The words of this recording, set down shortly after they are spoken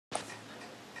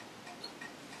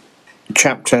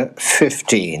Chapter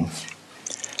 15.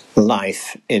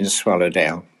 Life in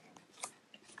Swallowdale.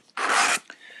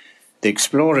 The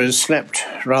explorers slept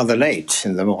rather late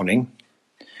in the morning.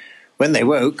 When they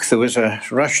woke, there was a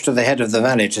rush to the head of the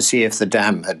valley to see if the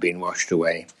dam had been washed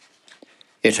away.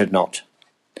 It had not.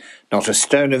 Not a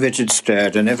stone of it had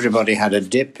stirred, and everybody had a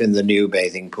dip in the new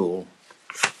bathing pool.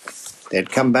 They had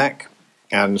come back,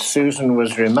 and Susan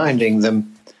was reminding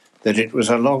them that it was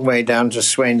a long way down to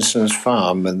Swainson's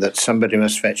farm and that somebody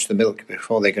must fetch the milk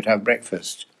before they could have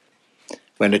breakfast,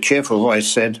 when a cheerful voice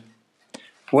said,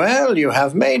 "Well, you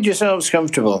have made yourselves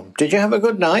comfortable. Did you have a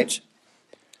good night?"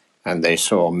 And they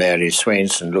saw Mary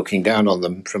Swainson looking down on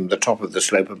them from the top of the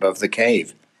slope above the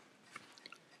cave.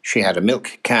 She had a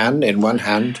milk can in one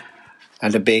hand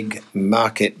and a big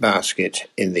market basket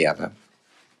in the other.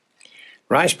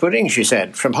 "Rice pudding," she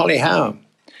said, "from Holly Howe.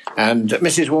 And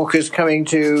Mrs. Walker's coming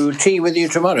to tea with you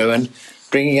tomorrow and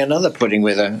bringing another pudding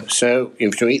with her, so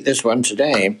you've to eat this one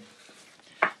today."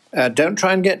 "Don't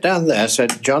try and get down there,"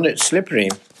 said John, "it's slippery."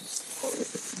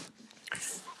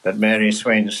 But Mary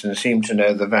Swainson seemed to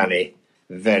know the valley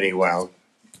very well.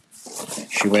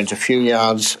 She went a few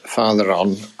yards farther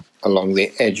on along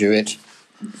the edge of it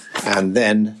and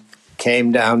then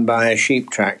came down by a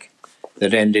sheep track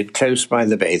that ended close by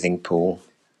the bathing pool.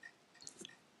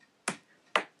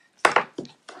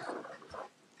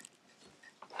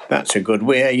 "That's a good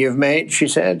weir you've made," she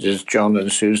said, as John and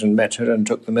Susan met her and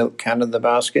took the milk can and the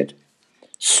basket.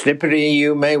 "Slippery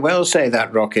you may well say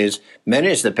that rock is.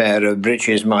 Many's the pair of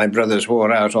breeches my brothers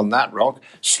wore out on that rock,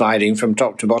 sliding from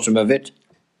top to bottom of it."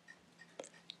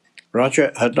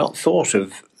 Roger had not thought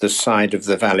of the side of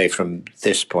the valley from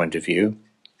this point of view.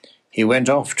 He went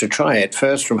off to try it,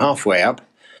 first from halfway up,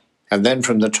 and then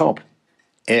from the top.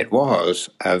 It was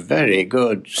a very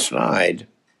good slide.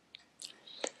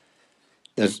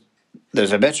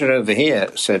 There's a better over here,"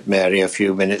 said Mary a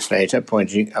few minutes later,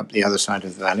 pointing up the other side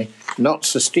of the valley. "Not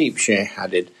so steep," she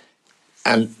added,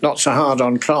 "and not so hard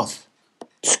on cloth."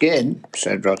 "Skin,"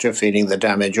 said Roger, feeling the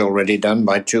damage already done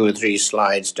by 2 or 3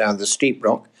 slides down the steep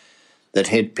rock that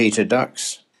hid Peter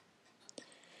Ducks.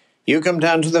 "You come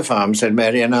down to the farm," said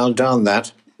Mary, "and I'll darn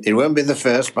that. It won't be the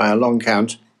first by a long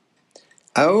count."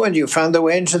 "Oh, and you found the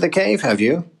way into the cave, have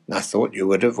you? I thought you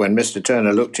would have when Mr.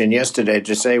 Turner looked in yesterday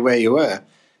to say where you were.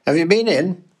 Have you been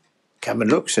in?" "Come and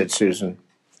look," said Susan.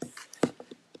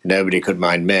 Nobody could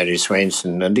mind Mary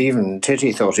Swainson, and even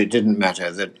Titty thought it didn't matter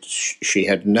that she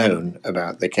had known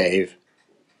about the cave.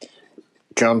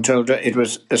 John told her it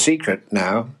was a secret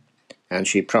now, and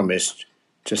she promised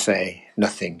to say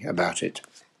nothing about it.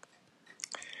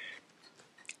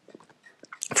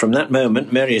 From that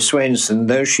moment, Mary Swainson,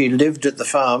 though she lived at the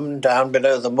farm down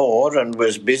below the moor and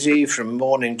was busy from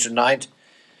morning to night,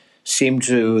 seemed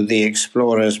to the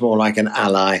explorers more like an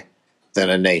ally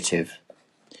than a native.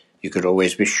 You could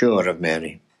always be sure of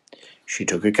Mary. She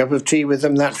took a cup of tea with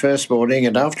them that first morning,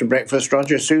 and after breakfast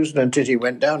Roger, Susan and Titty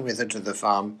went down with her to the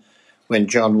farm when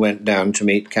John went down to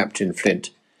meet Captain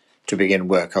Flint to begin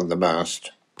work on the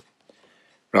mast.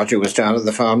 Roger was down at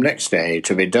the farm next day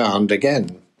to be darned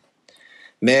again.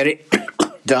 Mary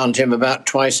darned him about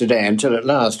twice a day until at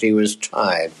last he was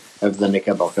tired of the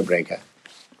knickerbocker breaker,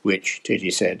 which, Titty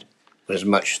said, was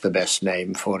much the best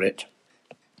name for it.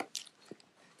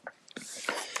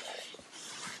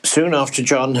 Soon after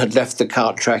John had left the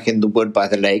cart track in the wood by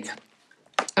the lake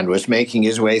and was making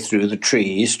his way through the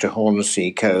trees to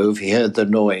Hornsea Cove, he heard the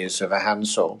noise of a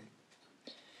handsaw.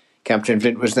 Captain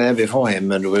Flint was there before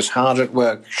him and was hard at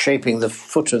work shaping the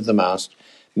foot of the mast,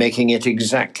 making it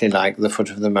exactly like the foot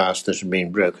of the mast that had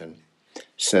been broken,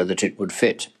 so that it would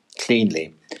fit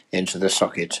cleanly into the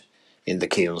socket in the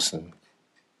keelson.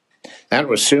 That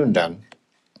was soon done.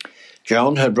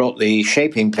 John had brought the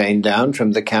shaping plane down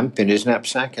from the camp in his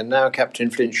knapsack, and now Captain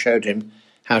Flint showed him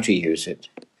how to use it.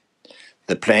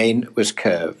 The plane was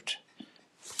curved,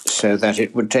 so that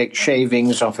it would take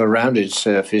shavings off a rounded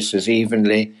surface as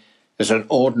evenly as an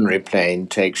ordinary plane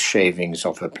takes shavings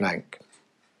off a plank.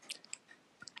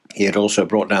 He had also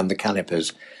brought down the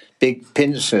calipers, big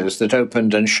pincers that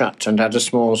opened and shut and had a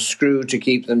small screw to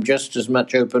keep them just as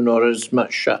much open or as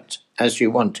much shut as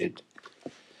you wanted.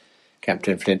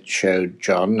 Captain Flint showed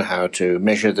John how to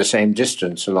measure the same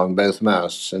distance along both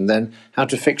masts, and then how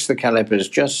to fix the calipers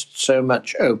just so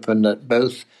much open that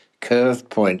both curved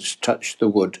points touched the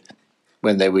wood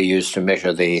when they were used to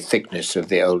measure the thickness of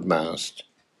the old mast.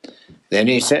 Then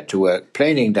he set to work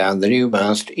planing down the new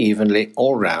mast evenly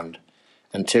all round,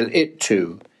 until it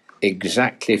too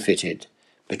exactly fitted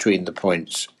between the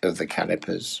points of the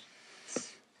calipers.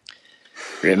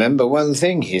 "Remember one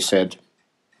thing," he said.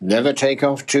 "Never take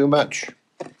off too much.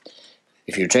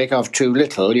 If you take off too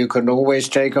little, you can always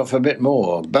take off a bit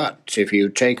more. But if you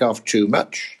take off too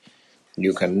much,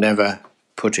 you can never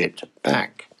put it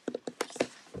back.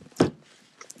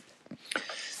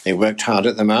 They worked hard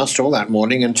at the mast all that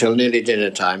morning until nearly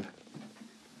dinner time.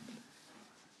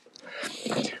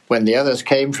 When the others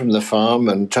came from the farm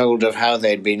and told of how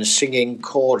they'd been singing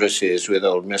choruses with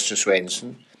old Mr.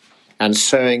 Swainson and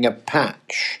sewing a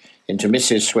patch into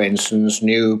Mrs. Swainson's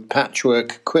new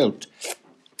patchwork quilt,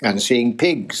 and seeing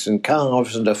pigs and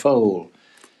calves and a foal,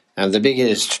 and the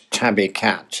biggest tabby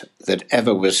cat that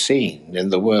ever was seen in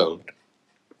the world.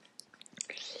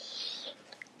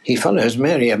 He follows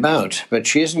Mary about, but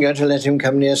she isn't going to let him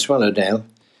come near Swallowdale.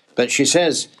 But she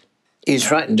says he's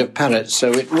frightened of parrots,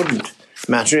 so it wouldn't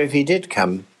matter if he did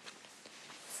come.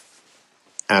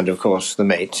 And, of course, the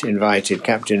mate invited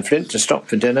Captain Flint to stop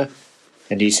for dinner,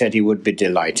 and he said he would be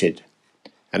delighted,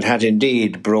 and had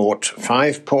indeed brought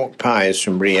 5 pork pies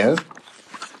from Rio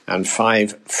and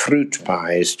 5 fruit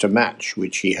pies to match,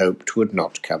 which he hoped would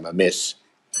not come amiss.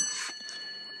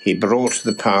 He brought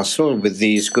the parcel with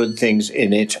these good things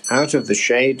in it out of the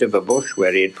shade of a bush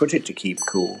where he had put it to keep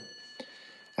cool,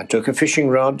 and took a fishing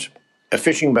rod, a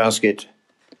fishing basket,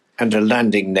 and a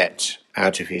landing net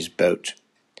out of his boat.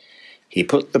 He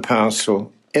put the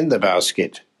parcel in the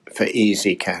basket for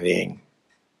easy carrying.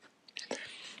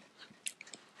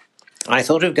 I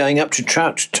thought of going up to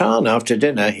Trout Tarn after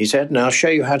dinner, he said, and I'll show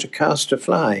you how to cast a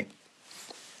fly.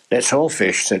 Let's all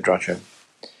fish, said Roger.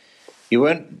 You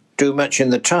won't do much in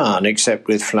the tarn except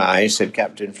with flies, said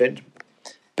Captain Flint,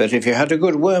 but if you had a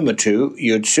good worm or two,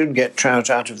 you'd soon get trout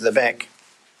out of the beck.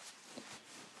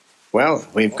 Well,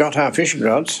 we've got our fishing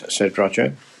rods, said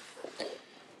Roger.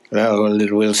 Well,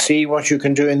 we'll see what you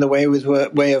can do in the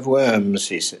way of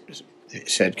worms,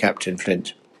 said Captain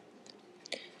Flint.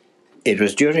 It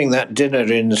was during that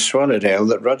dinner in Swallowdale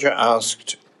that Roger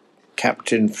asked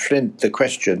Captain Flint the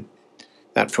question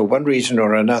that for one reason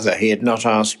or another he had not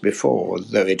asked before,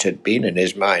 though it had been in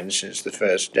his mind since the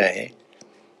first day.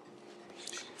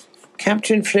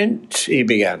 Captain Flint, he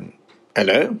began.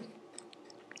 Hello?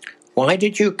 Why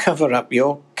did you cover up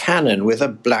your cannon with a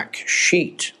black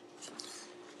sheet?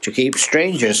 To keep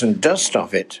strangers and dust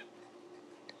off it.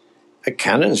 A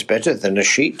cannon's better than a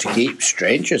sheet to keep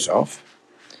strangers off.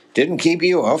 Didn't keep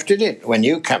you off, did it, when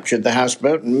you captured the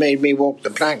houseboat and made me walk the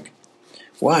plank?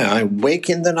 Why, I wake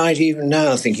in the night even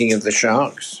now thinking of the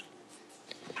sharks.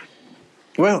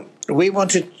 Well, we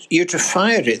wanted you to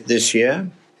fire it this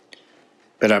year,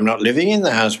 but I'm not living in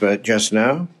the houseboat just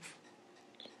now.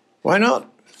 Why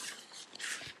not?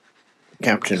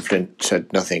 Captain Flint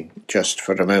said nothing, just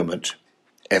for a moment.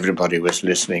 Everybody was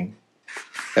listening.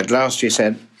 At last he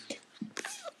said,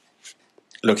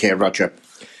 Look here, Roger.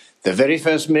 The very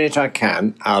first minute I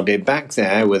can, I'll be back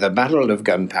there with a barrel of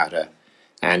gunpowder,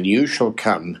 and you shall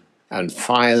come and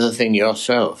fire the thing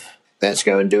yourself. Let's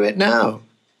go and do it now.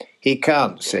 He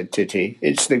can't, said Titty.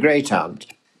 It's the great-aunt.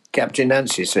 Captain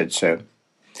Nancy said so.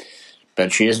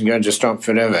 But she isn't going to stop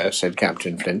forever, said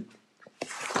Captain Flint.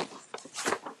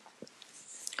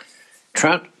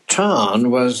 Trout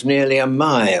Tarn was nearly a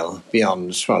mile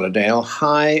beyond Swallowdale,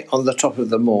 high on the top of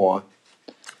the moor,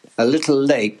 a little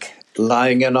lake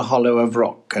lying in a hollow of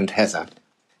rock and heather.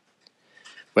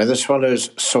 Where the swallows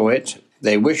saw it,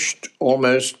 they wished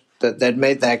almost that they'd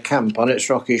made their camp on its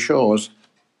rocky shores.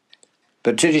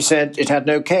 But Titty said it had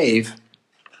no cave,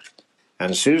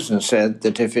 and Susan said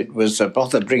that if it was a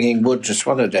bother bringing wood to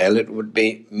Swallowdale, it would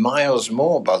be miles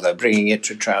more bother bringing it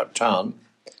to Trout Tarn.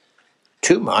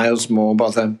 2 miles more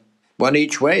bother, 1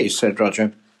 each way, said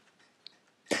Roger.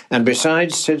 And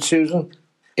besides, said Susan,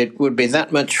 it would be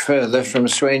that much further from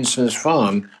Swainson's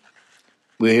farm.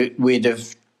 We'd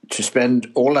have to spend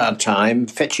all our time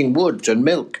fetching wood and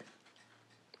milk.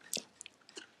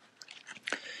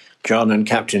 John and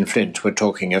Captain Flint were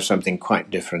talking of something quite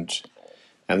different,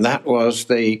 and that was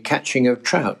the catching of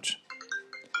trout.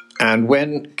 And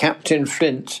when Captain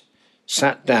Flint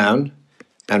sat down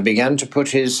and began to put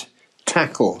his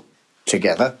tackle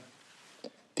together,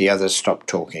 the others stopped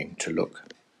talking to look.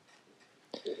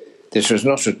 This was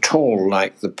not at all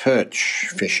like the perch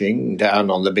fishing down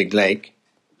on the big lake.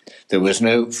 There was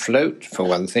no float, for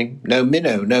one thing, no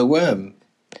minnow, no worm.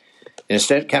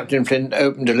 Instead, Captain Flint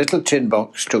opened a little tin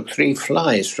box, took 3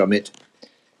 flies from it,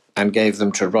 and gave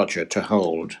them to Roger to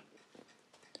hold.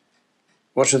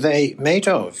 What are they made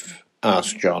of?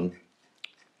 Asked John.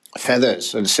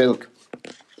 Feathers and silk.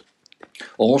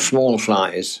 All small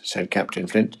flies, said Captain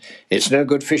Flint. It's no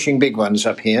good fishing big ones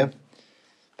up here.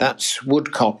 That's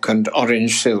woodcock and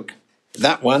orange silk.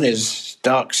 That one is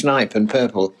dark snipe and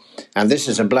purple, and this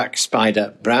is a black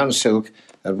spider, brown silk,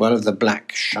 at one of the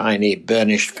black, shiny,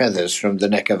 burnished feathers from the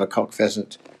neck of a cock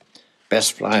pheasant.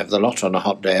 Best fly of the lot on a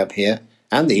hot day up here,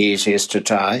 and the easiest to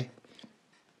tie.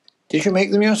 "Did you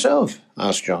make them yourself?"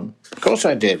 asked John. "Of course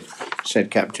I did," said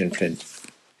Captain Flint.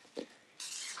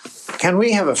 "Can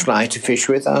we have a fly to fish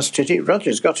with?" asked Titty.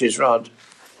 "Roger's got his rod."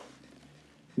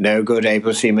 "No good,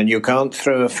 able seaman. You can't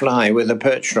throw a fly with a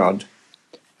perch rod,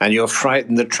 and you'll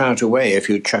frighten the trout away if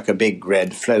you chuck a big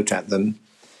red float at them.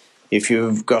 If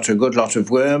you've got a good lot of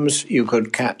worms, you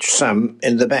could catch some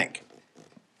in the beck."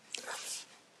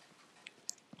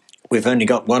 "We've only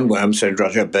got one worm," said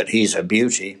Roger, "but he's a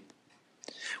beauty."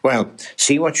 "Well,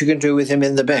 see what you can do with him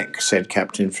in the beck," said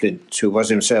Captain Flint, who was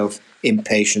himself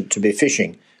impatient to be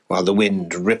fishing, while the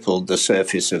wind rippled the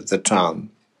surface of the tarn.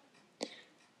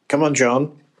 "Come on,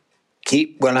 John.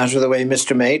 Keep well out of the way,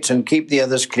 Mr. Mate, and keep the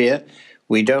others clear.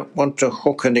 We don't want to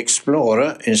hook an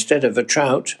explorer instead of a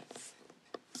trout."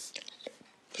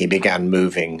 He began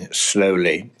moving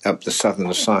slowly up the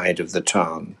southern side of the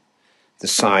tarn, the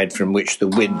side from which the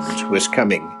wind was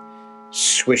coming,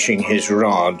 swishing his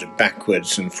rod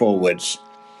backwards and forwards,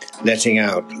 letting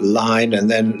out line and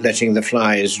then letting the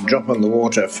flies drop on the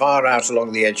water far out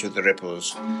along the edge of the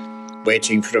ripples,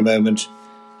 waiting for a moment,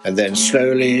 and then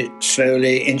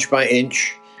slowly, inch by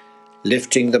inch,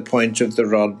 lifting the point of the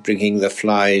rod, bringing the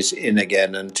flies in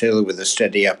again until, with a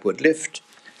steady upward lift,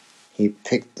 he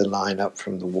picked the line up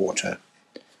from the water,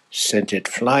 sent it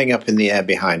flying up in the air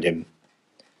behind him,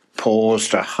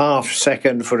 paused a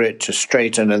half-second for it to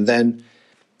straighten, and then,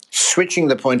 switching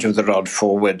the point of the rod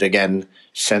forward again,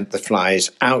 sent the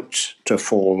flies out to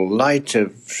fall light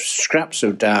of scraps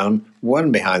of down,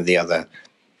 one behind the other,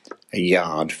 a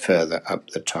yard further up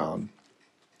the tarn.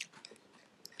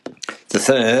 The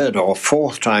third or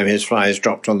fourth time his flies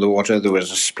dropped on the water, there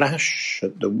was a splash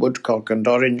at the woodcock and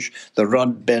orange, the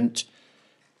rod bent,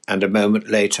 and a moment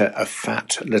later a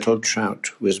fat little trout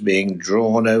was being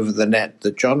drawn over the net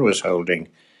that John was holding,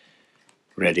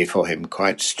 ready for him,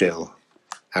 quite still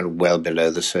and well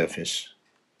below the surface.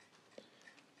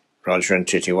 Roger and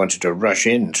Titty wanted to rush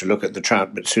in to look at the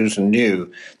trout, but Susan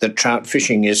knew that trout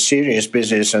fishing is serious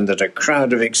business and that a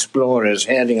crowd of explorers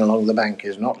heading along the bank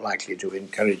is not likely to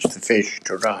encourage the fish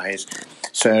to rise.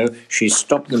 So she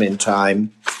stopped them in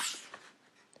time,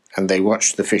 and they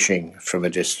watched the fishing from a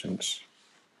distance.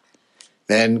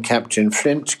 Then Captain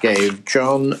Flint gave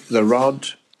John the rod,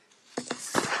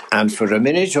 and for a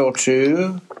minute or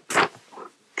two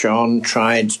John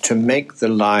tried to make the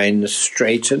line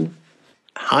straighten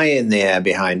high in the air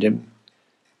behind him,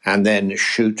 and then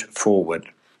shoot forward,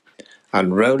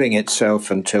 unrolling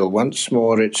itself until once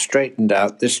more it straightened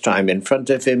out, this time in front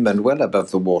of him and well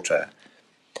above the water,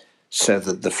 so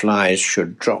that the flies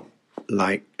should drop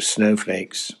like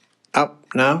snowflakes. "Up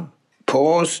now,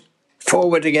 pause,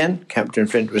 forward again," Captain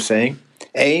Flint was saying.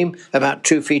 "Aim about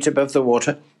 2 feet above the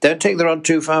water. Don't take the rod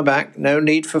too far back, no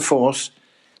need for force.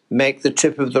 Make the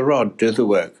tip of the rod do the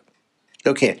work.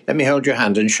 Look here, let me hold your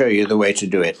hand and show you the way to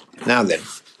do it. Now then."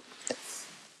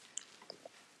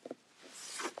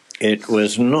 It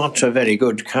was not a very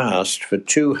good cast, for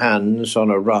 2 hands on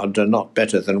a rod are not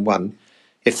better than 1,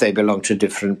 if they belong to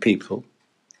different people.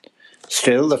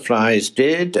 Still, the flies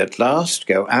did, at last,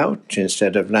 go out,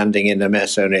 instead of landing in a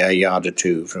mess only a yard or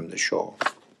 2 from the shore.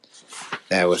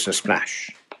 There was a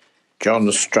splash.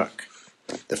 John struck.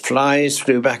 The flies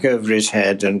flew back over his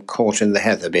head and caught in the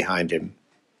heather behind him.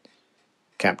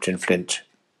 Captain Flint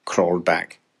crawled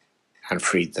back and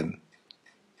freed them.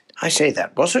 "I say,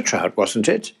 that was a trout, wasn't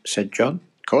it?" said John.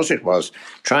 "Of course it was.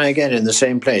 Try again in the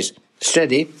same place.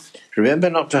 Steady. Remember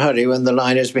not to hurry when the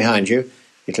line is behind you.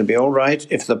 It'll be all right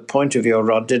if the point of your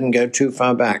rod didn't go too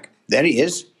far back. There he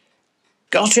is.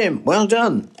 Got him. Well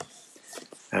done."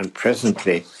 And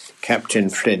presently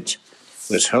Captain Flint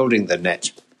was holding the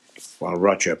net while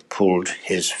Roger pulled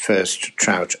his first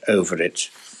trout over it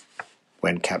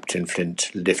when Captain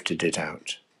Flint lifted it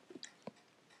out.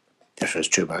 This was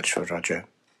too much for Roger.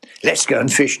 "Let's go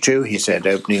and fish too," he said,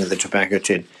 opening the tobacco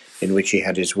tin in which he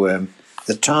had his worm.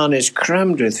 "The tarn is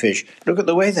crammed with fish. Look at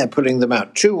the way they're pulling them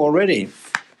out. 2 already."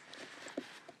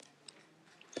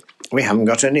 "We haven't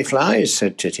got any flies,"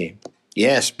 said Titty.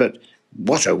 "Yes, but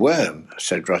what a worm,"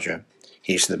 said Roger.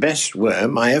 "He's the best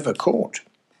worm I ever caught."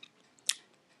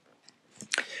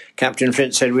 Captain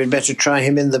Flint said we'd better try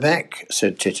him in the beck,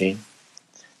 said Titty.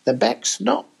 "The beck's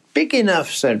not big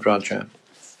enough," said Roger.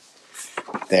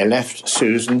 They left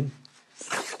Susan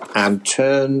and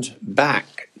turned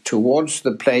back towards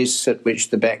the place at which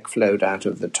the beck flowed out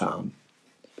of the tarn.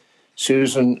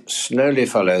 Susan slowly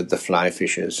followed the fly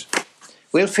fishers.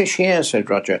 "We'll fish here," said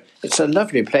Roger. "It's a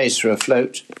lovely place for a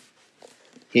float."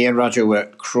 He and Roger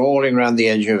were crawling round the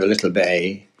edge of a little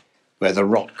bay where the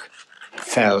rock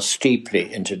fell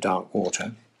steeply into dark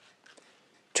water.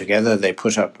 Together they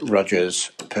put up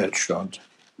Roger's perch rod.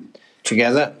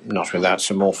 Together, not without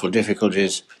some awful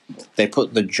difficulties, they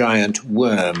put the giant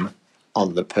worm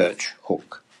on the perch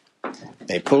hook.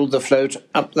 They pulled the float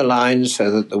up the line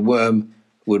so that the worm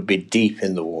would be deep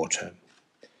in the water.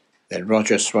 Then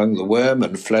Roger swung the worm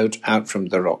and float out from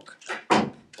the rock.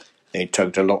 They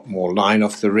tugged a lot more line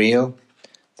off the reel.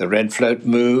 The red float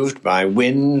moved by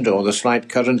wind or the slight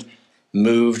current,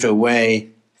 moved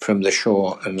away from the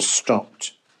shore and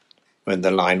stopped when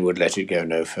the line would let it go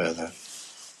no further.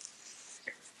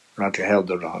 Roger held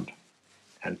the rod,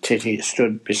 and Titty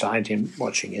stood beside him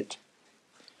watching it.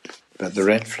 But the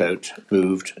red float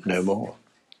moved no more.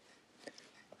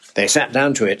 They sat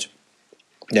down to it.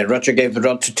 Then Roger gave the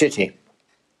rod to Titty.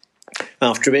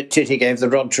 After a bit, Titty gave the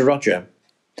rod to Roger.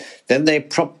 Then they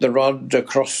propped the rod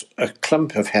across a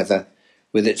clump of heather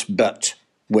with its butt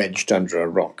wedged under a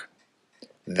rock.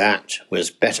 That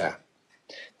was better.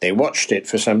 They watched it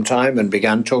for some time and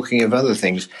began talking of other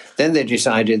things. Then they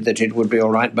decided that it would be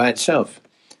all right by itself,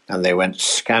 and they went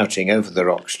scouting over the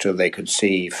rocks till they could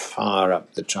see far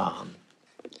up the tarn.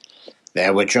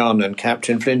 There were John and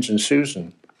Captain Flint and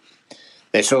Susan.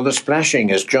 They saw the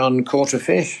splashing as John caught a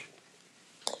fish.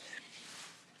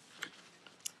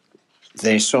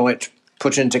 They saw it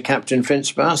put into Captain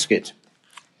Flint's basket.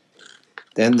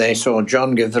 Then they saw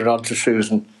John give the rod to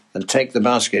Susan and take the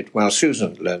basket while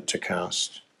Susan learnt to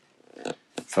cast.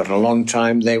 For a long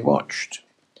time they watched,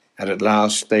 and at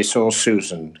last they saw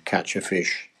Susan catch a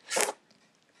fish.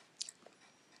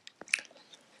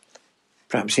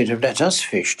 Perhaps he'd have let us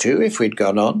fish too if we'd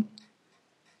gone on.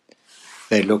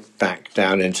 They looked back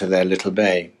down into their little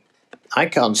bay. I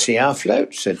can't see our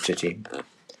float, said Titty.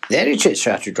 There it is,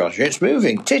 shouted Roger. It's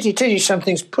moving. Titty, Titty,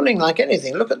 something's pulling like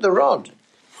anything. Look at the rod.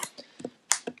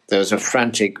 There was a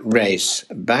frantic race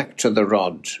back to the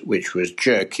rod, which was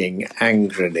jerking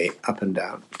angrily up and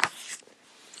down.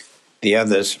 The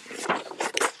others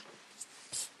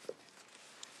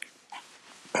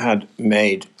had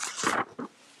made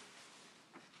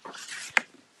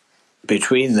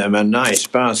between them a nice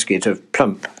basket of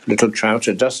plump little trout,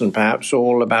 a dozen perhaps,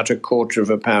 all about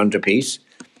 1/4 pound apiece,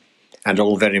 and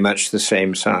all very much the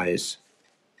same size.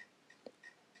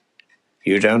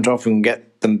 You don't often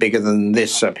get them bigger than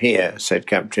this up here, said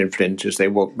Captain Flint as they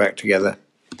walked back together,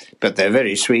 but they're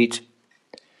very sweet.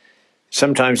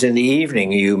 Sometimes in the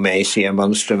evening you may see a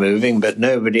monster moving, but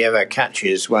nobody ever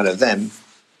catches one of them.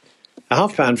 A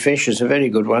half-pound fish is a very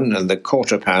good one, and the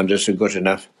 1/4 pounders are good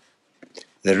enough.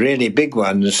 The really big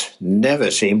ones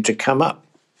never seem to come up.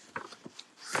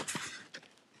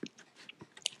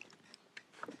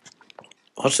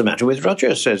 What's the matter with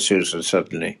Roger? Said Susan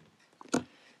suddenly.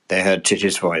 They heard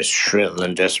Titty's voice, shrill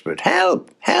and desperate.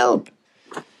 Help! Help!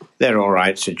 They're all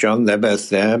right, said John. They're both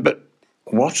there, but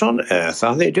what on earth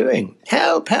are they doing?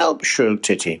 Help! Help! Shrilled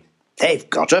Titty. They've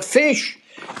got a fish!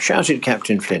 Shouted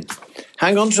Captain Flint.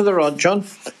 Hang on to the rod, John.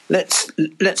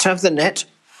 Let's have the net.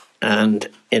 And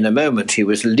in a moment he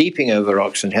was leaping over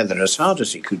rocks and heather as hard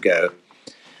as he could go,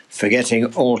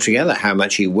 forgetting altogether how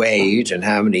much he weighed and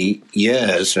how many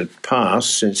years had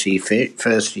passed since he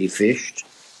first fished.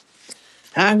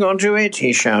 Hang on to it,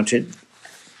 he shouted.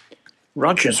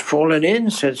 Roger's fallen in,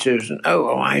 said Susan. Oh,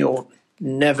 I ought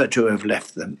never to have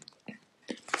left them.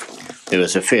 There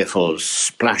was a fearful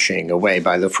splashing away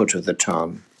by the foot of the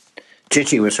tarn.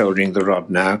 Titty was holding the rod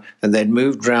now, and they'd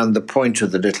moved round the point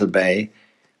of the little bay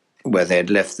where they had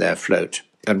left their float,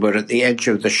 and were at the edge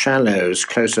of the shallows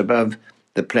close above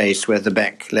the place where the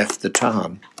beck left the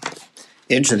tarn.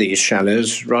 Into these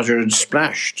shallows Roger had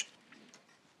splashed,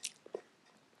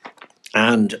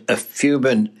 and a few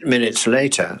minutes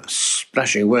later,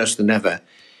 splashing worse than ever,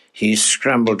 he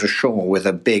scrambled ashore with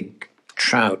a big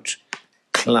trout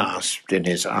clasped in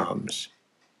his arms.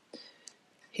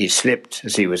 He slipped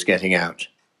as he was getting out.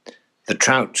 The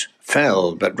trout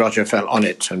fell, but Roger fell on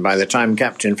it, and by the time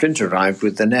Captain Flint arrived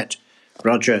with the net,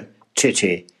 Roger,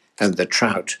 Titty, and the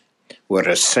trout were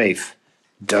a safe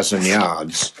dozen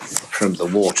yards from the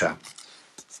water.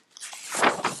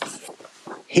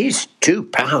 He's 2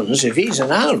 pounds if he's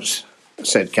an ounce,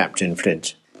 said Captain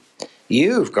Flint.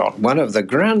 You've got one of the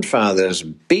grandfathers,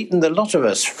 beaten the lot of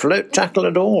us, float, tackle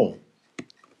and all.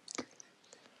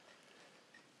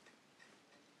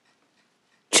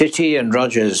 Titty and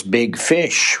Roger's big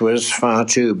fish was far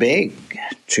too big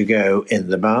to go in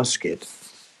the basket.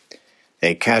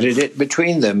 They carried it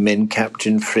between them in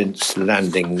Captain Flint's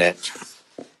landing net.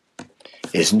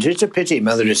 Isn't it a pity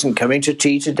Mother isn't coming to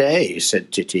tea today,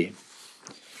 said Titty.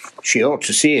 She ought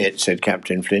to see it, said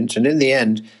Captain Flint, and in the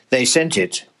end they sent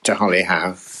it to Holly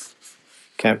Howe.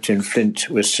 Captain Flint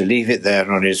was to leave it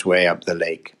there on his way up the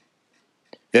lake.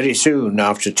 Very soon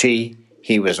after tea,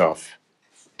 he was off.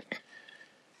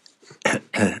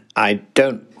 I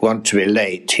don't want to be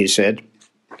late, he said.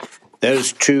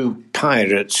 Those two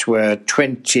pirates were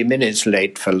 20 minutes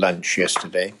late for lunch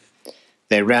yesterday.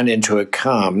 They ran into a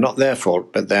calm, not their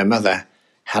fault, but their mother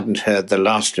hadn't heard the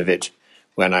last of it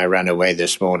when I ran away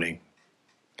this morning.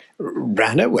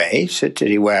 Ran away, said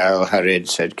Titty. Well, hurried,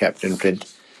 said Captain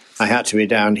Flint. I had to be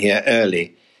down here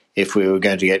early if we were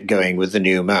going to get going with the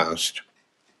new mast.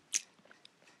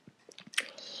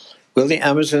 Will the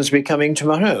Amazons be coming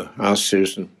tomorrow? Asked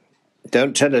Susan.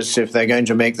 Don't tell us if they're going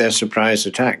to make their surprise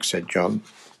attack, said John.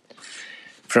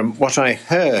 From what I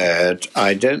heard,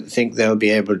 I don't think they'll be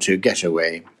able to get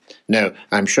away. No,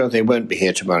 I'm sure they won't be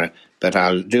here tomorrow, but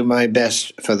I'll do my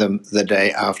best for them the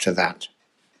day after that.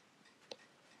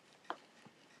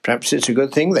 Perhaps it's a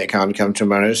good thing they can't come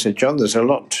tomorrow, said John. There's a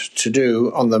lot to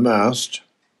do on the mast.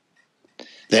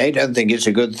 They don't think it's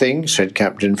a good thing, said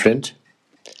Captain Flint.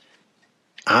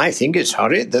 I think it's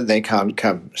horrid that they can't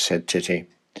come, said Titty.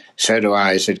 So do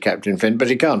I, said Captain Flint,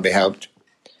 but it can't be helped.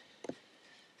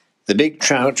 The big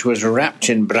trout was wrapped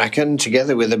in bracken,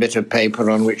 together with a bit of paper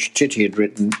on which Titty had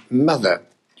written, Mother,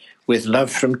 with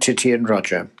love from Titty and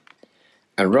Roger.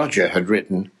 And Roger had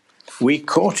written, We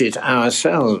caught it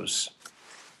ourselves.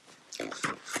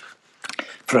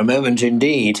 For a moment,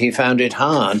 indeed, he found it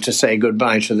hard to say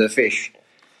goodbye to the fish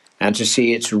and to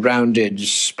see its rounded,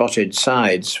 spotted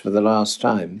sides for the last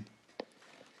time.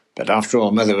 But after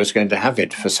all, Mother was going to have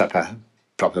it for supper,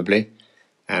 probably,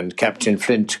 and Captain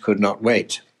Flint could not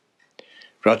wait.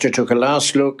 Roger took a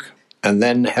last look and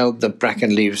then held the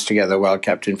bracken leaves together while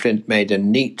Captain Flint made a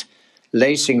neat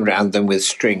lacing round them with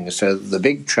string so that the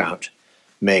big trout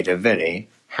made a very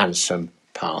handsome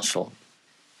parcel.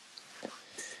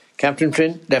 Captain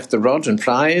Flint left the rod and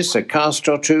flies, a cast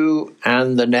or two,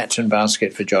 and the net and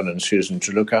basket for John and Susan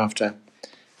to look after,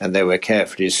 and they were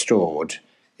carefully stored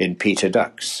in Peter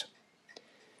Duck's.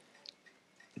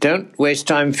 Don't waste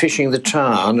time fishing the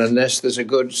tarn unless there's a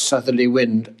good southerly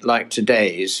wind like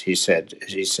today's, he said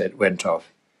as he went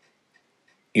off.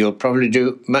 You'll probably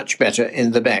do much better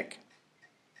in the beck.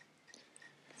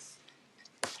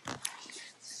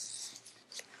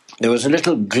 There was a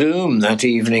little gloom that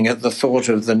evening at the thought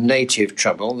of the native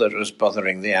trouble that was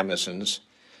bothering the Amazons,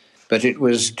 but it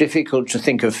was difficult to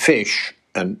think of fish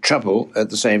and trouble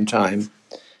at the same time,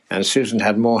 and Susan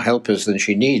had more helpers than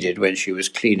she needed when she was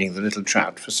cleaning the little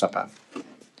trout for supper.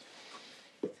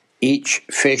 Each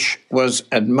fish was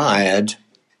admired,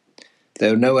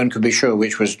 though no one could be sure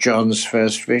which was John's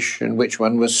first fish and which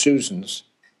one was Susan's.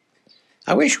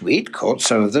 I wish we'd caught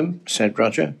some of them, said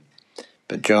Roger,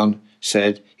 but John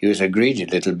said he was a greedy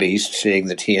little beast, seeing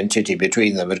that he and Titty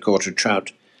between them had caught a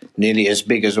trout nearly as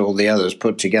big as all the others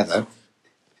put together.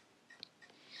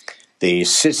 The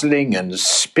sizzling and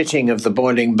spitting of the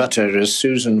boiling butter as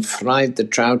Susan fried the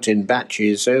trout in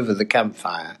batches over the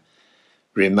campfire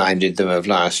reminded them of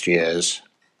last year's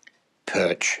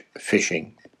perch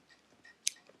fishing.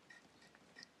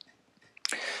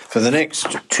 For the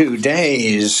next 2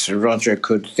 days, Roger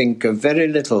could think of very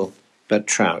little but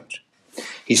trout.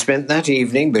 He spent that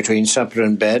evening between supper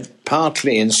and bed,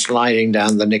 partly in sliding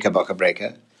down the Knickerbocker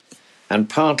breaker, and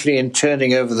partly in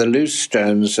turning over the loose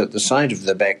stones at the side of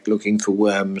the beck looking for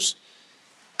worms,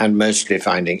 and mostly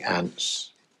finding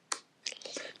ants.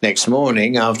 Next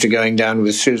morning, after going down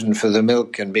with Susan for the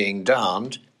milk and being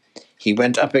darned, he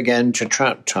went up again to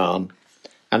Trout Tarn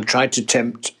and tried to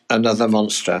tempt another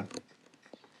monster,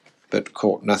 but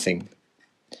caught nothing,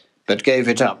 but gave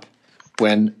it up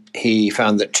when he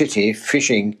found that Titty,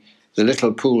 fishing the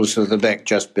little pools of the beck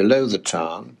just below the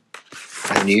tarn,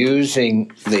 and using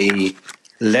the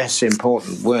less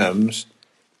important worms,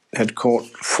 had caught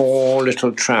 4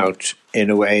 little trout in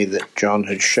a way that John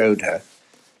had showed her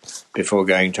before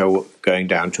going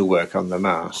down to work on the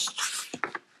mast.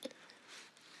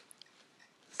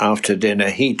 After dinner,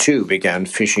 he too began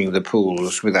fishing the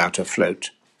pools without a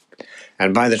float,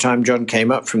 and by the time John came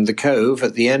up from the cove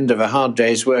at the end of a hard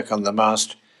day's work on the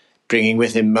mast, bringing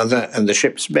with him Mother and the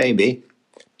ship's baby,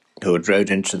 who had rowed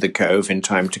into the cove in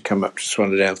time to come up to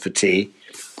Swallowdale for tea,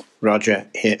 Roger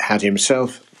had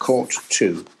himself caught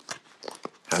 2,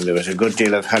 and there was a good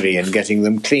deal of hurry in getting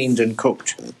them cleaned and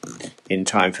cooked in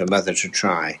time for Mother to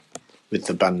try with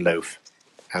the bun loaf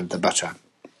and the butter.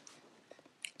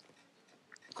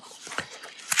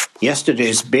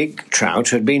 Yesterday's big trout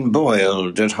had been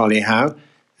boiled at Holly Howe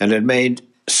and had made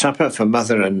supper for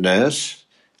Mother and Nurse,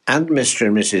 and Mr.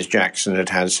 and Mrs. Jackson had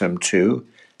had some too,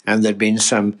 and there'd been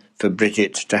some for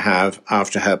Bridget to have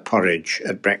after her porridge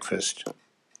at breakfast.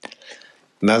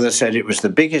 Mother said it was the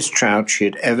biggest trout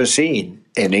she'd ever seen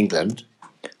in England,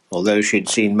 although she'd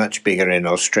seen much bigger in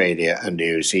Australia and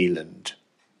New Zealand.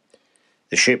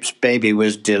 The ship's baby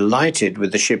was delighted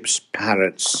with the ship's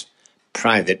parrot's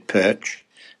private perch.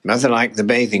 Mother liked the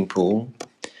bathing pool.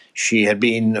 She had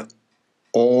been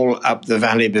all up the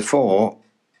valley before.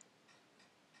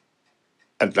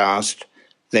 At last,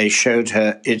 they showed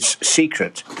her its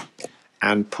secret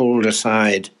and pulled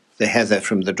aside the heather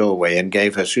from the doorway and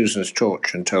gave her Susan's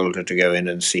torch and told her to go in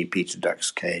and see Peter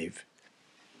Duck's cave.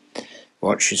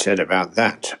 What she said about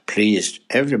that pleased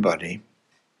everybody.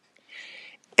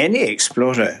 Any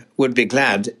explorer would be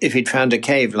glad if he'd found a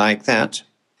cave like that.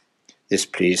 This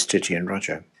pleased Titty and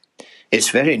Roger. It's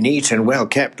very neat and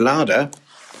well-kept larder.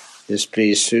 This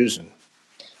pleased Susan.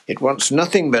 It wants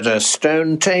nothing but a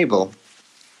stone table.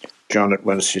 John at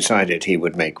once decided he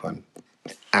would make one.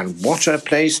 And what a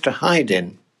place to hide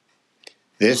in.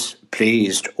 This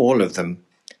pleased all of them,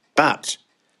 but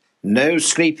no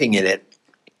sleeping in it.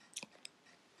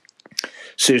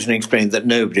 Susan explained that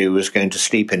nobody was going to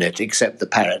sleep in it except the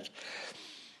parrot.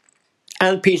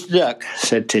 And Peter Duck,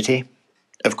 said Titty.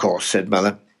 Of course, said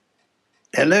Mother.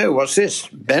 Hello, what's this?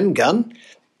 Ben gun?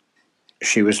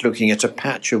 She was looking at a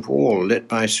patch of wall lit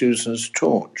by Susan's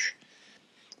torch.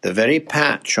 The very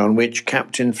patch on which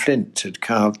Captain Flint had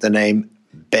carved the name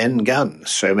Ben Gunn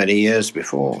so many years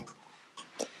before.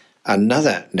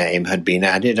 Another name had been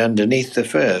added underneath the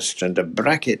first, and a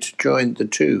bracket joined the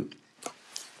two.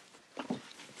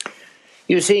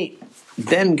 You see,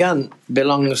 Ben Gunn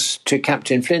belongs to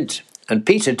Captain Flint, and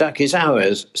Peter Duck is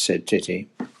ours, said Titty.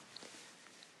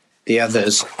 The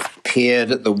others peered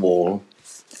at the wall.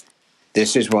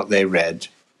 This is what they read.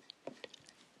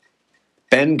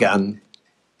 Ben Gunn,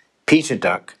 Peter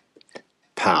Duck,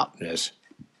 partners.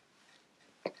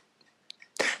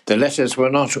 The letters were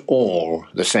not all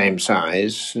the same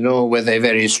size, nor were they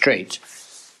very straight.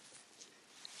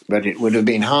 But it would have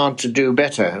been hard to do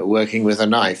better working with a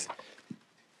knife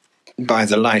by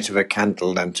the light of a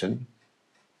candle lantern.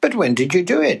 But when did you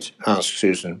do it? Asked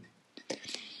Susan.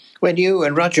 When you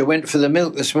and Roger went for the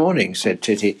milk this morning, said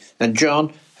Titty, and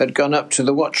John had gone up to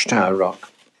the Watchtower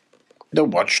Rock. The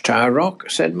Watchtower Rock,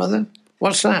 said Mother.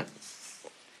 What's that?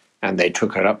 And they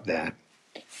took her up there.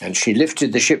 And she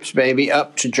lifted the ship's baby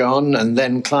up to John and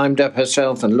then climbed up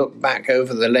herself and looked back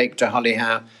over the lake to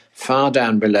Hollyhow, far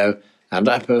down below, and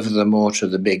up over the moor to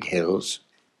the big hills.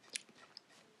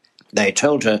 They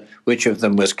told her which of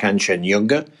them was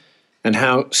Kanchenjunga and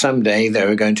how someday they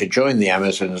were going to join the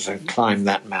Amazons and climb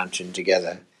that mountain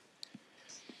together.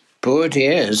 Poor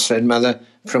dears, said Mother.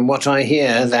 From what I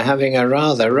hear, they're having a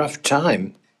rather rough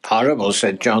time. Horrible,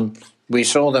 said John. We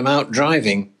saw them out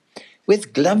driving.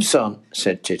 With gloves on,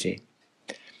 said Titty.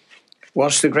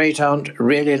 What's the great-aunt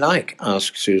really like?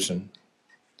 Asked Susan.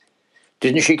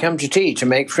 Didn't she come to tea to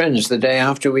make friends the day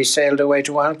after we sailed away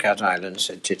to Wildcat Island,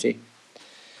 said Titty.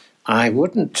 I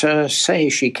wouldn't say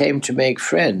she came to make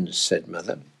friends, said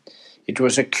Mother. It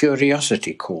was a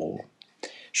curiosity call.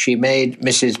 She made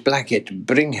Mrs. Blackett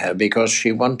bring her because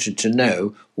she wanted to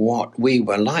know what we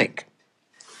were like.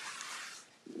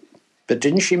 But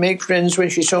didn't she make friends when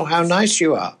she saw how nice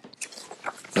you are?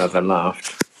 Mother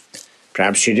laughed.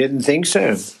 Perhaps she didn't think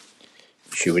so.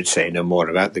 She would say no more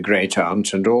about the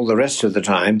great-aunt, and all the rest of the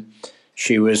time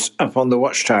she was up on the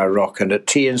Watchtower Rock and at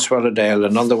tea in Swallowdale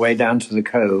and on the way down to the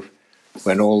cove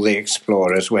when all the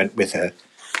explorers went with her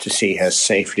to see her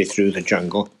safely through the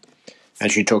jungle.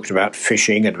 And she talked about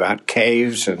fishing and about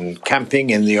caves and camping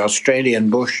in the Australian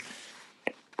bush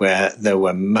where there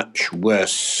were much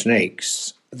worse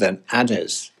snakes than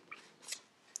adders.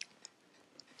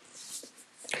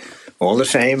 All the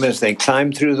same, as they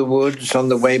climbed through the woods on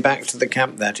the way back to the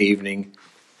camp that evening,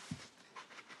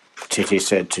 Titty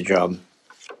said to John,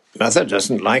 Mother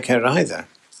doesn't like her either.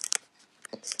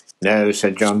 No,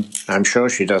 said John, I'm sure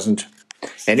she doesn't.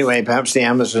 Anyway, perhaps the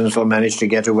Amazons will manage to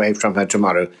get away from her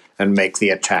tomorrow and make the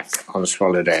attack on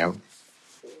Swallowdale.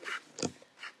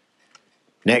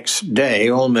 Next day,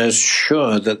 almost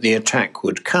sure that the attack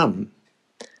would come,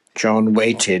 John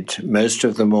waited most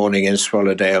of the morning in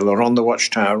Swallowdale or on the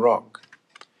Watchtower Rock.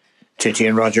 Titty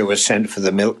and Roger were sent for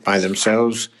the milk by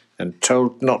themselves and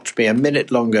told not to be a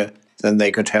minute longer than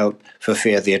they could help for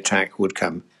fear the attack would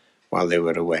come while they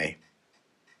were away.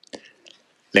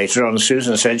 Later on,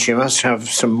 Susan said she must have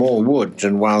some more wood,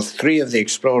 and while 3 of the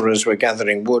explorers were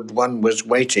gathering wood, one was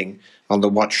waiting on the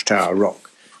Watchtower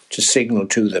Rock to signal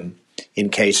to them in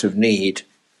case of need.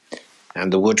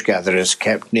 And the wood-gatherers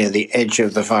kept near the edge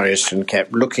of the forest and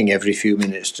kept looking every few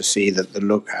minutes to see that the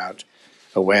lookout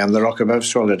away on the rock above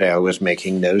Swallowdale, was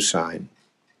making no sign.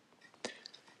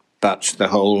 But the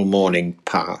whole morning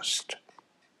passed.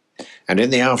 And in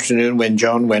the afternoon, when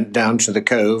John went down to the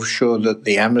cove, sure that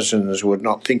the Amazons would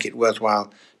not think it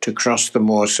worthwhile to cross the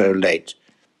moor so late,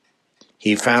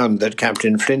 he found that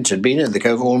Captain Flint had been in the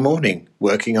cove all morning,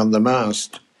 working on the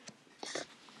mast.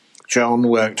 John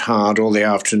worked hard all the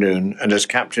afternoon, and as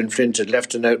Captain Flint had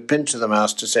left a note pinned to the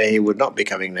mast to say he would not be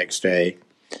coming next day,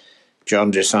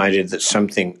 John decided that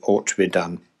something ought to be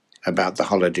done about the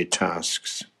holiday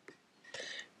tasks.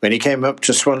 When he came up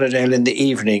to Swallowdale in the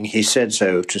evening, he said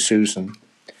so to Susan,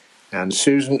 and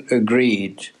Susan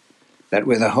agreed that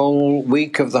with a whole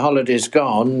week of the holidays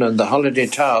gone and the holiday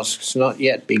tasks not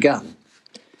yet begun,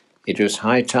 it was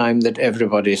high time that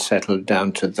everybody settled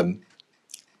down to them.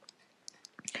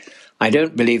 "I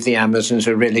don't believe the Amazons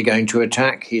are really going to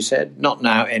attack," he said. "Not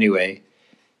now, anyway.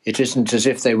 It isn't as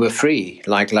if they were free,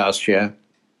 like last year."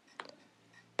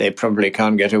 "They probably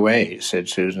can't get away," said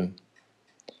Susan.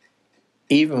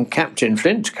 "Even Captain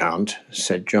Flint can't,"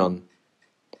 said John.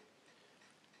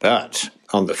 But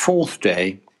on the fourth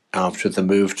day after the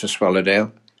move to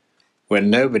Swallowdale, when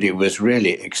nobody was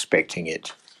really expecting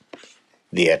it,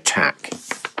 the attack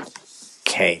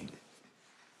came.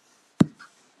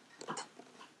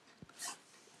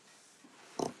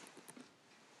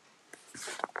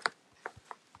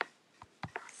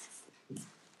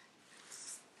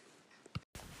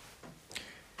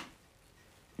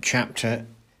 Chapter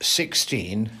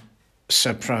 16,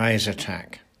 Surprise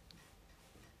Attack.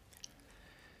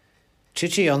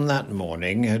 Titty on that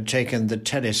morning had taken the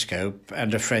telescope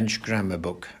and a French grammar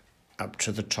book up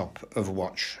to the top of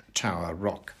Watch Tower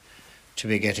Rock to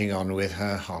be getting on with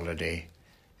her holiday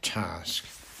task.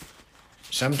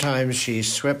 Sometimes she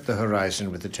swept the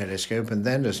horizon with the telescope, and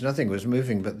then, as nothing was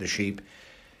moving but the sheep,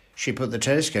 she put the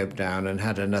telescope down and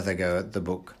had another go at the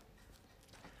book.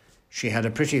 She had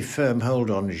a pretty firm hold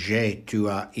on j'ai, tu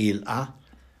as, il a,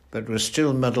 but was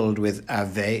still muddled with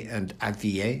avait and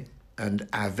aviez and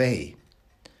avait,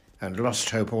 and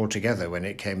lost hope altogether when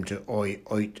it came to oi,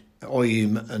 oit,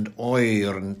 oim and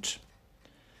oirnt.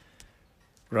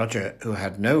 Roger, who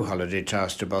had no holiday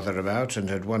task to bother about and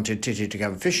had wanted Titty to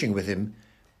come fishing with him,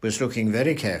 was looking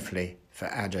very carefully for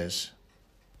adders.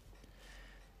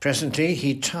 Presently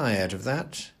he tired of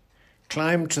that,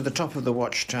 climbed to the top of the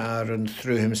watchtower and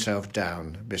threw himself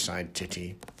down beside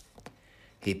Titty.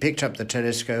 He picked up the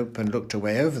telescope and looked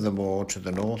away over the moor to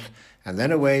the north, and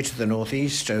then away to the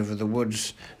northeast over the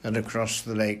woods and across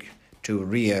the lake to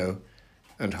Rio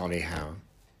and Hollyhow.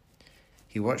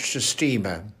 He watched a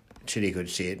steamer till he could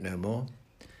see it no more,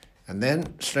 and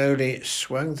then slowly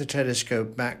swung the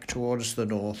telescope back towards the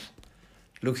north,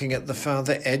 looking at the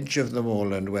farther edge of the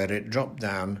moorland where it dropped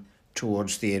down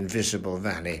towards the invisible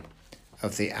valley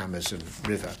of the Amazon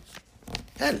River.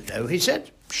 "Hello," he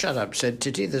said. "Shut up," said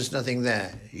Titty. "There's nothing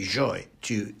there. Joy,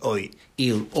 tu, oi,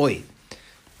 il, oi."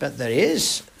 "But there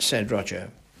is," said Roger.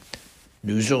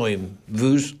 "Nous oim,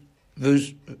 vous,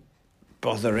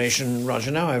 botheration,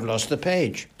 Roger, now I've lost the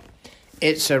page."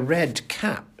 "It's a red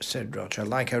cap," said Roger,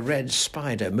 "like a red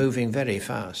spider moving very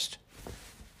fast."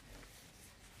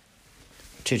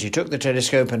 Titty took the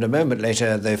telescope, and a moment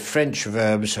later the French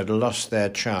verbs had lost their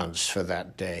chance for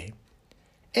that day.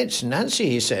 "It's Nancy,"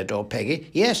 he said, "or Peggy.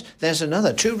 Yes, there's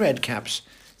another, 2 red caps.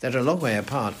 They're a long way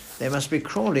apart. They must be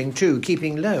crawling too,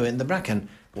 keeping low in the bracken.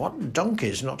 What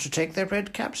donkeys not to take their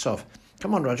red caps off.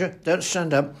 Come on, Roger, don't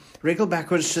stand up. Wriggle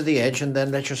backwards to the edge and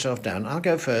then let yourself down. I'll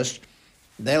go first.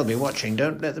 They'll be watching.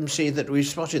 Don't let them see that we've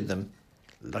spotted them.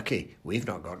 Lucky we've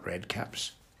not got red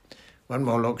caps." "One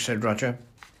more look," said Roger.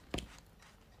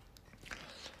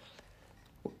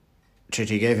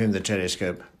 Titty gave him the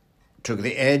telescope, took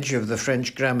the edge of the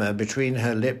French grammar between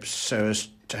her lips so as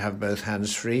to have both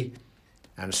hands free,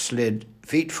 and slid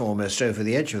feet foremost over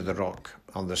the edge of the rock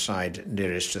on the side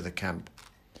nearest to the camp,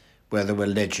 where there were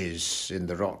ledges in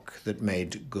the rock that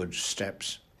made good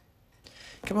steps.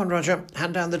 "Come on, Roger,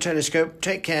 hand down the telescope.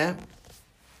 Take care."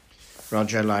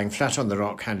 Roger, lying flat on the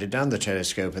rock, handed down the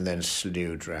telescope and then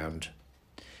slewed round.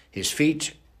 His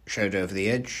feet showed over the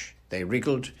edge. They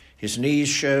wriggled. His knees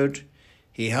showed.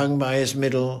 He hung by his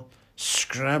middle,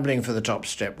 scrabbling for the top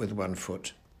step with one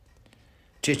foot.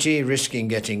 Titty, risking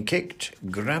getting kicked,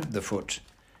 grabbed the foot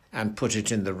and put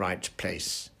it in the right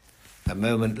place. A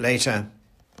moment later,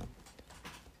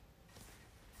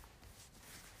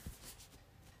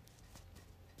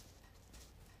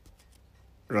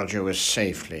 Roger was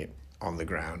safely on the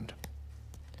ground.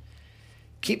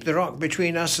 "Keep the rock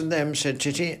between us and them," said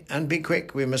Titty, "and be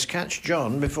quick. We must catch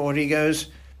John before he goes."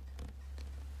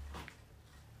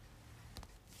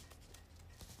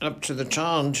 up to the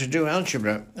tarn to do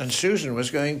algebra, and Susan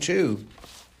was going too.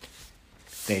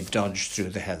 They dodged through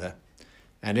the heather,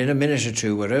 and in a minute or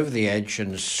two were over the edge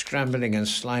and scrambling and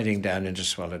sliding down into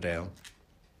Swallowdale.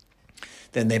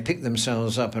 Then they picked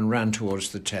themselves up and ran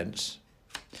towards the tents.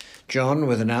 John,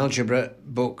 with an algebra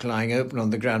book lying open on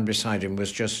the ground beside him,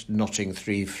 was just knotting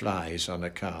 3 flies on a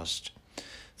cast.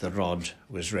 The rod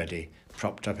was ready,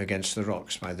 propped up against the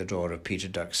rocks by the door of Peter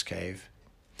Duck's cave.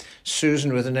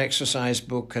 Susan, with an exercise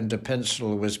book and a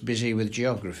pencil, was busy with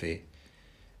geography,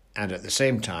 and at the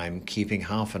same time keeping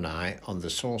half an eye on the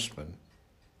saucepan.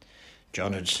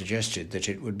 John had suggested that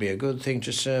it would be a good thing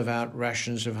to serve out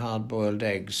rations of hard-boiled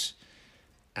eggs,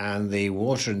 and the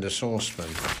water in the saucepan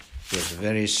was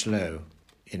very slow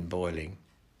in boiling.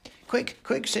 "Quick,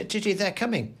 quick," said Titty, "they're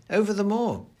coming, over the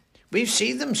moor." "We've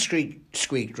seen them,"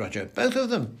 squeaked Roger. "Both of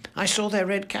them. I saw their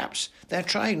red caps. They're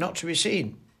trying not to be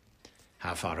seen."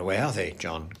 "How far away are they?"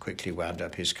 John quickly wound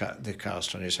up the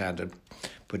cast on his hand and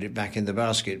put it back in the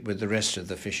basket with the rest of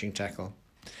the fishing tackle.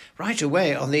 "Right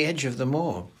away on the edge of the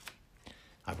moor."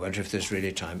 "I wonder if there's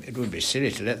really time. It would be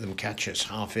silly to let them catch us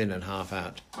half in and half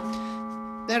out."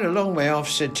 "They're a long way off,"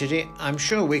 said Titty. "I'm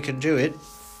sure we can do it."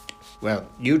 "Well,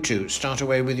 you two start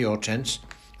away with your tents,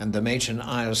 and the mate and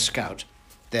I'll scout.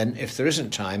 Then, if there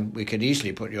isn't time, we could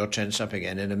easily put your tents up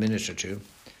again in a minute or two."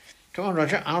 "Come on,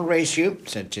 Roger, I'll race you,"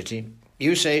 said Titty.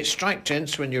 "You say strike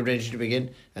tents when you're ready to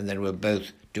begin, and then we'll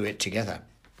both do it together."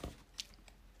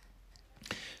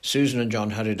 Susan and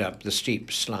John hurried up the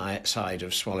steep side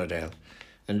of Swallowdale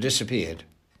and disappeared,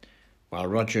 while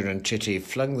Roger and Titty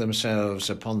flung themselves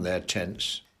upon their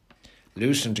tents,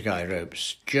 loosened guy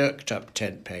ropes, jerked up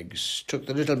tent pegs, took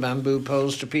the little bamboo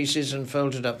poles to pieces and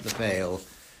folded up the pale,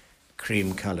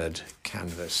 cream-coloured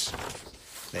canvas.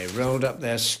 They rolled up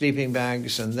their sleeping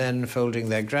bags and then, folding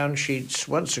their ground sheets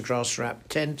once across, wrapped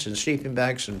tent and sleeping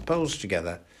bags and poles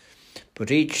together,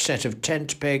 put each set of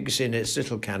tent pegs in its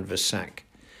little canvas sack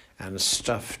and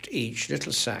stuffed each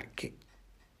little sack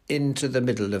into the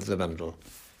middle of the bundle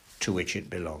to which it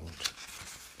belonged.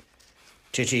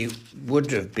 Titty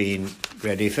would have been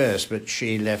ready first, but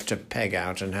she left a peg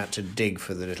out and had to dig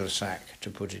for the little sack to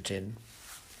put it in.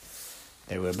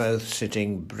 They were both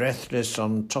sitting breathless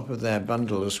on top of their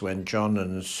bundles when John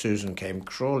and Susan came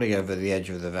crawling over the edge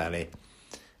of the valley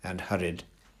and hurried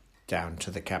down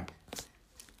to the camp.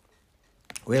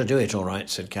 "We'll do it all right,"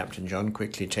 said Captain John,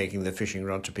 quickly taking the fishing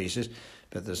rod to pieces,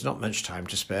 "but there's not much time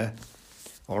to spare."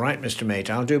 "All right, Mr. Mate,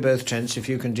 I'll do both tents if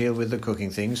you can deal with the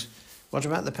cooking things. What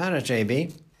about the parrot,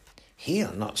 A.B.?"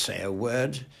 "He'll not say a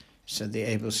word," said the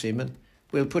able seaman.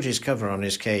 "We'll put his cover on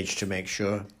his cage to make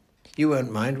sure. You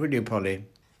won't mind, will you, Polly?"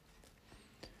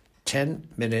 10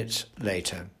 minutes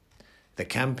later, the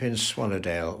camp in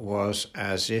Swallowdale was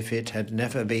as if it had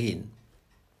never been,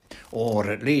 or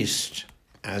at least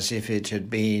as if it had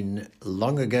been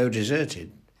long ago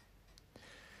deserted.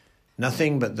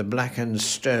 Nothing but the blackened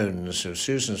stones of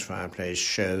Susan's fireplace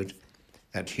showed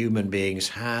that human beings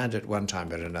had, at one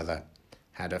time or another,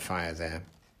 had a fire there.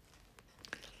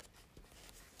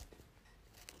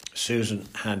 Susan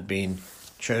had been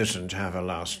chosen to have a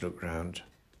last look round.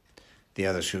 The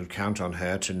others could count on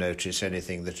her to notice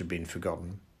anything that had been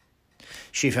forgotten.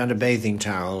 She found a bathing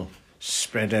towel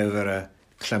spread over a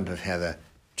clump of heather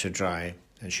to dry,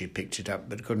 and she picked it up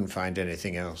but couldn't find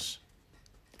anything else.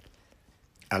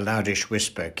 A loudish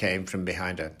whisper came from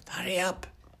behind her. "Hurry up!"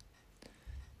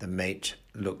 The mate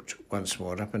looked once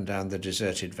more up and down the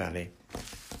deserted valley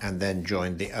and then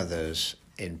joined the others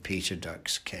in Peter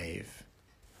Duck's cave.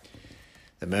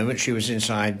 The moment she was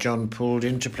inside, John pulled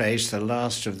into place the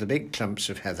last of the big clumps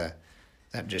of heather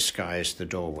that disguised the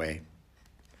doorway.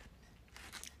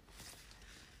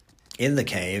 In the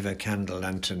cave, a candle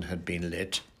lantern had been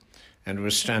lit and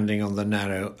was standing on the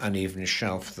narrow, uneven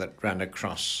shelf that ran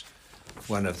across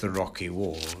one of the rocky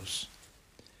walls.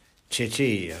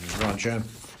 Titty and Roger,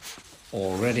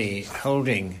 already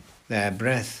holding their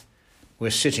breath, were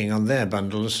sitting on their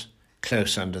bundles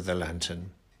close under the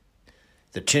lantern.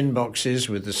 The tin boxes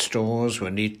with the stores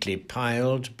were neatly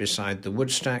piled beside the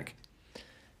woodstack,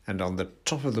 and on the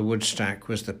top of the woodstack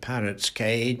was the parrot's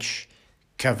cage,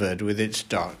 covered with its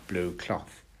dark blue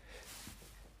cloth.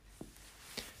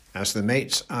 As the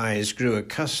mate's eyes grew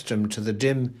accustomed to the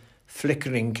dim,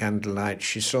 flickering candlelight,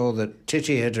 she saw that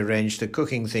Titty had arranged the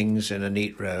cooking things in a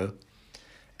neat row,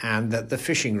 and that the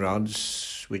fishing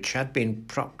rods, which had been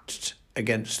propped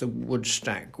against the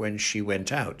woodstack when she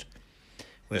went out,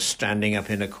 were standing up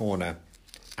in a corner,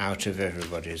 out of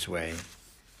everybody's way.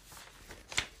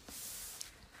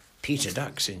 "Peter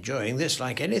Duck's enjoying this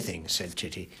like anything," said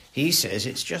Titty. "He says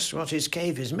it's just what his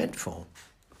cave is meant for."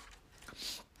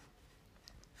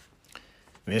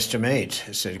 "Mr. Mate,"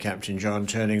 said Captain John,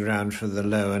 turning round from the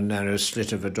low and narrow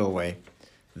slit of a doorway,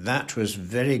 "that was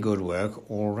very good work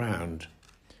all round.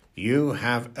 You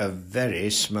have a very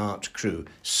smart crew.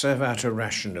 Serve out a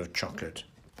ration of chocolate."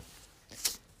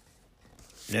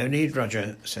 "No need,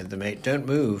 Roger," said the mate. "Don't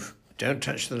move. Don't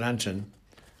touch the lantern.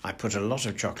 I put a lot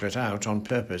of chocolate out on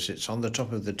purpose. It's on the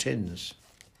top of the tins."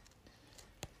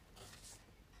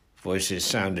 Voices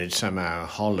sounded somehow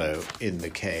hollow in the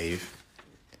cave.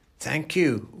 "Thank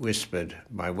you," whispered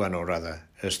by one or other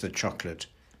as the chocolate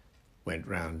went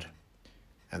round.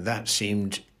 And that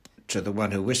seemed to the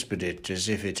one who whispered it as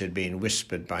if it had been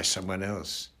whispered by someone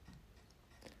else.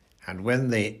 And when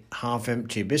the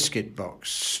half-empty biscuit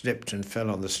box slipped and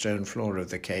fell on the stone floor of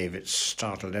the cave, it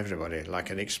startled everybody like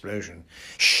an explosion.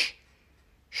 "Shh!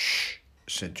 Shh!"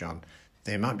 said John.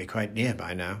 "They might be quite near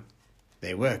by now."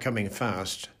 They were coming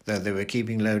fast, though they were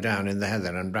keeping low down in the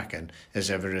heather and bracken as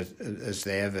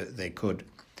they could.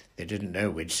 They didn't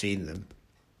know we'd seen them.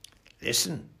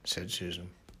 "Listen," said Susan.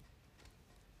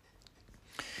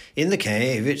 In the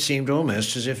cave, it seemed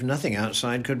almost as if nothing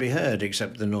outside could be heard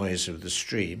except the noise of the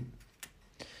stream.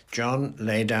 John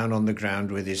lay down on the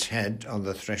ground with his head on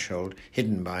the threshold,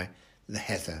 hidden by the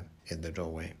heather in the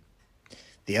doorway.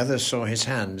 The others saw his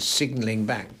hand signalling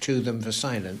back to them for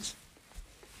silence.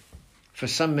 For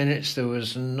some minutes there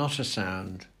was not a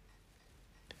sound,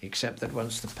 except that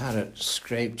once the parrot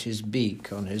scraped his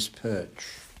beak on his perch.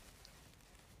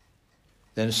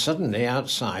 Then suddenly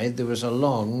outside there was a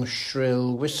long,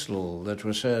 shrill whistle that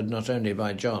was heard not only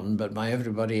by John but by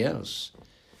everybody else.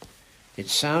 It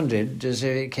sounded as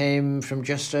if it came from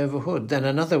just overhead. Then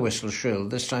another whistle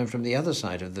shrilled, this time from the other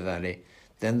side of the valley.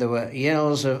 Then there were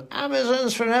yells of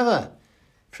 "Amazons forever!"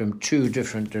 from two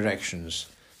different directions.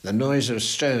 The noise of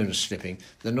stones slipping,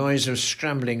 the noise of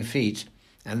scrambling feet,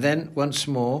 and then, once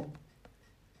more,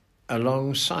 a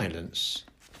long silence,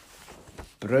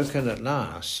 broken at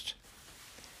last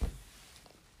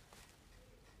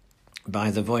by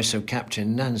the voice of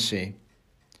Captain Nancy,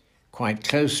 quite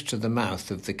close to the mouth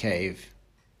of the cave.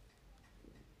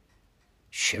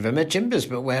 "Shiver my timbers,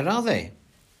 but where are they?"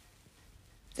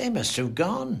 "They must have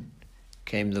gone,"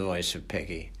 came the voice of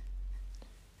Peggy.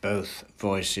 Both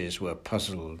voices were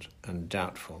puzzled and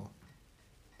doubtful.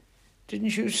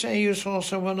 "Didn't you say you saw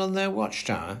someone on their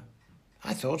watchtower?"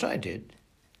 "I thought I did.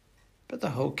 But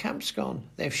the whole camp's gone.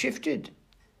 They've shifted."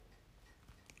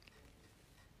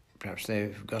 "Perhaps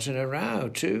they've got in a row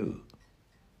too."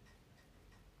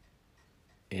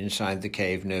 Inside the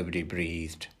cave nobody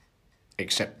breathed,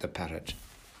 except the parrot.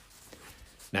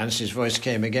 Nancy's voice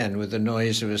came again with the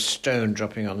noise of a stone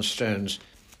dropping on stones.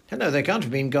 "No, they can't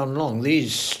have been gone long.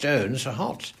 These stones are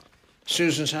hot.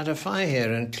 Susan's had a fire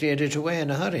here and cleared it away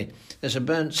in a hurry. There's a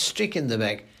burnt stick in the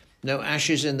beck. No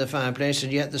ashes in the fireplace,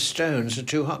 and yet the stones are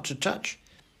too hot to touch.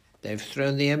 They've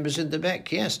thrown the embers in the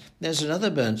beck. Yes, there's another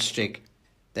burnt stick.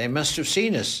 They must have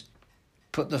seen us,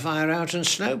 put the fire out and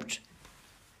sloped."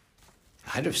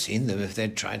 "I'd have seen them if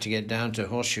they'd tried to get down to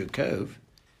Horseshoe Cove.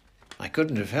 I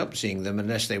couldn't have helped seeing them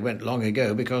unless they went long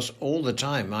ago, because all the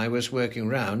time I was working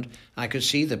round I could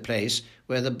see the place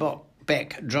where the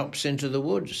beck drops into the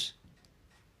woods."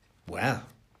 "Well,"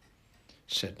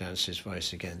 said Nancy's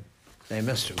voice again, "they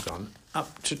must have gone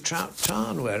up to Trout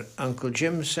Tarn, where Uncle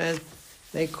Jim said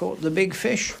they caught the big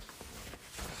fish.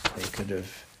 They could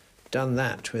have done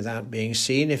that without being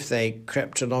seen if they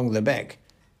crept along the beck.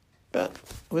 But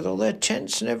with all their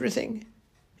tents and everything,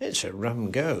 it's a rum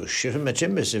go. Shiver my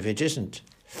timbers if it isn't."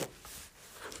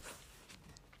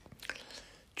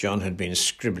 John had been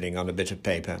scribbling on a bit of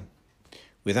paper.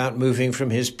 Without moving from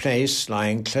his place,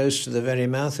 lying close to the very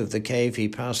mouth of the cave, he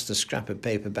passed the scrap of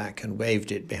paper back and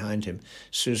waved it behind him.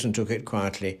 Susan took it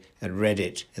quietly and read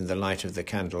it in the light of the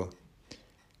candle.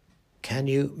 "Can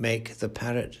you make the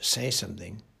parrot say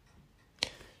something?"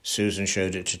 Susan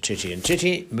showed it to Titty, and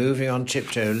Titty, moving on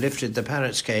tiptoe, lifted the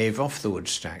parrot's cave off the wood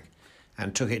stack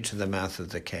and took it to the mouth of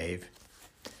the cave.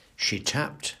 She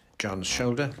tapped John's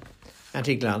shoulder, and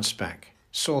he glanced back,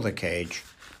 saw the cage,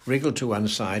 wriggled to one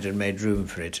side and made room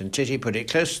for it, and Titty put it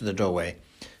close to the doorway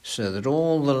so that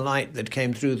all the light that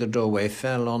came through the doorway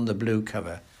fell on the blue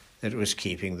cover that was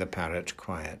keeping the parrot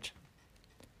quiet.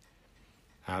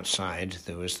 Outside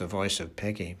there was the voice of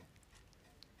Peggy.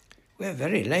 "We're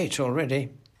very late already."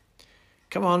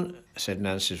 "Come on," said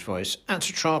Nancy's voice. "At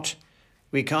a trot.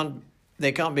 They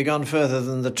can't be gone further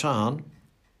than the tarn."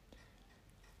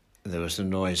 There was the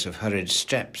noise of hurried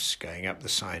steps going up the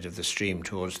side of the stream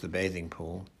towards the bathing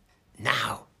pool.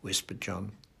 "Now," whispered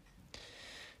John.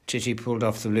 Titty pulled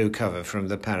off the blue cover from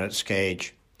the parrot's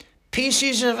cage.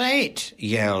 "Pieces of 8,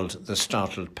 yelled the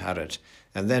startled parrot,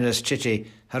 and then as Titty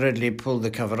hurriedly pulled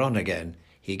the cover on again,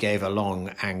 He gave a long,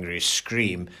 angry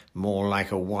scream, more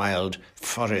like a wild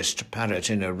forest parrot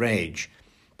in a rage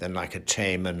than like a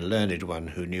tame and learned one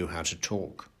who knew how to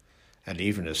talk, and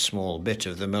even a small bit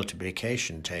of the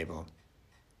multiplication table.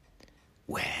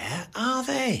 "Where are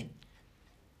they?"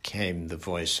 came the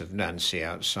voice of Nancy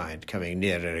outside, coming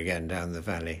nearer again down the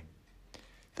valley.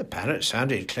 "The parrot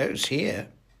sounded close here,"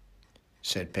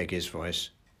 said Peggy's voice.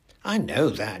 "I know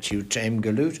that, you tame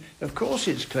galoot. Of course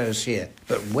it's close here.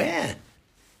 But where?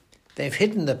 They've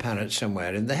hidden the parrot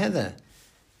somewhere in the heather.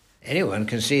 Anyone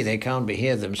can see they can't be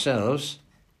here themselves.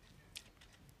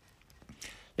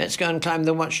 Let's go and climb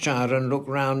the watchtower and look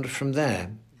round from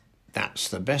there. That's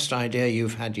the best idea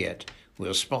you've had yet.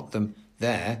 We'll spot them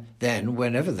there, then,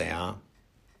 whenever they are."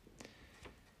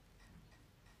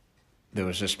 There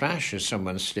was a splash as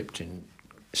someone slipped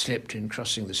in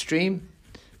crossing the stream,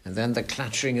 and then the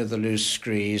clattering of the loose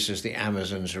screes as the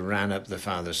Amazons ran up the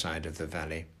farther side of the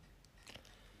valley.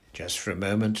 Just for a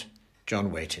moment,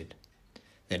 John waited.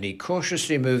 Then he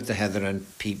cautiously moved the heather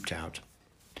and peeped out.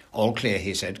 "All clear,"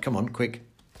 he said. "Come on, quick."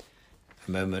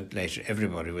 A moment later,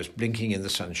 everybody was blinking in the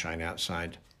sunshine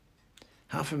outside.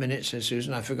 "Half a minute," said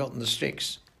Susan. "I've forgotten the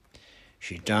sticks."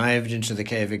 She dived into the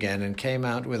cave again and came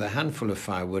out with a handful of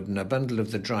firewood and a bundle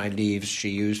of the dry leaves she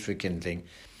used for kindling.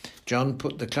 John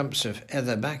put the clumps of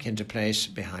heather back into place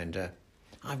behind her.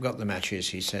 "I've got the matches,"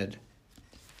 he said.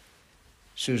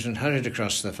 Susan hurried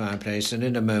across the fireplace and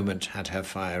in a moment had her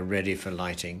fire ready for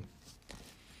lighting.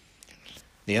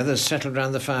 The others settled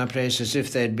round the fireplace as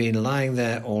if they'd been lying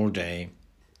there all day.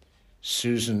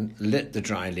 Susan lit the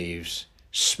dry leaves.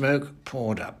 Smoke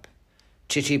poured up.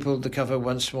 Titty pulled the cover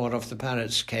once more off the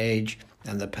parrot's cage,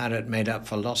 and the parrot made up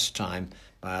for lost time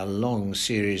by a long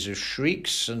series of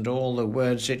shrieks and all the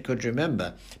words it could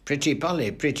remember. Pretty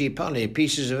Polly,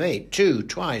 pieces of 8, 2,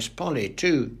 twice, Polly,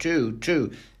 2, 2,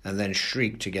 2, and then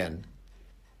shrieked again.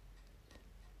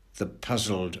 The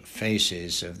puzzled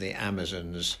faces of the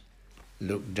Amazons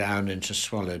looked down into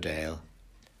Swallowdale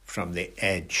from the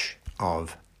edge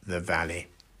of the valley.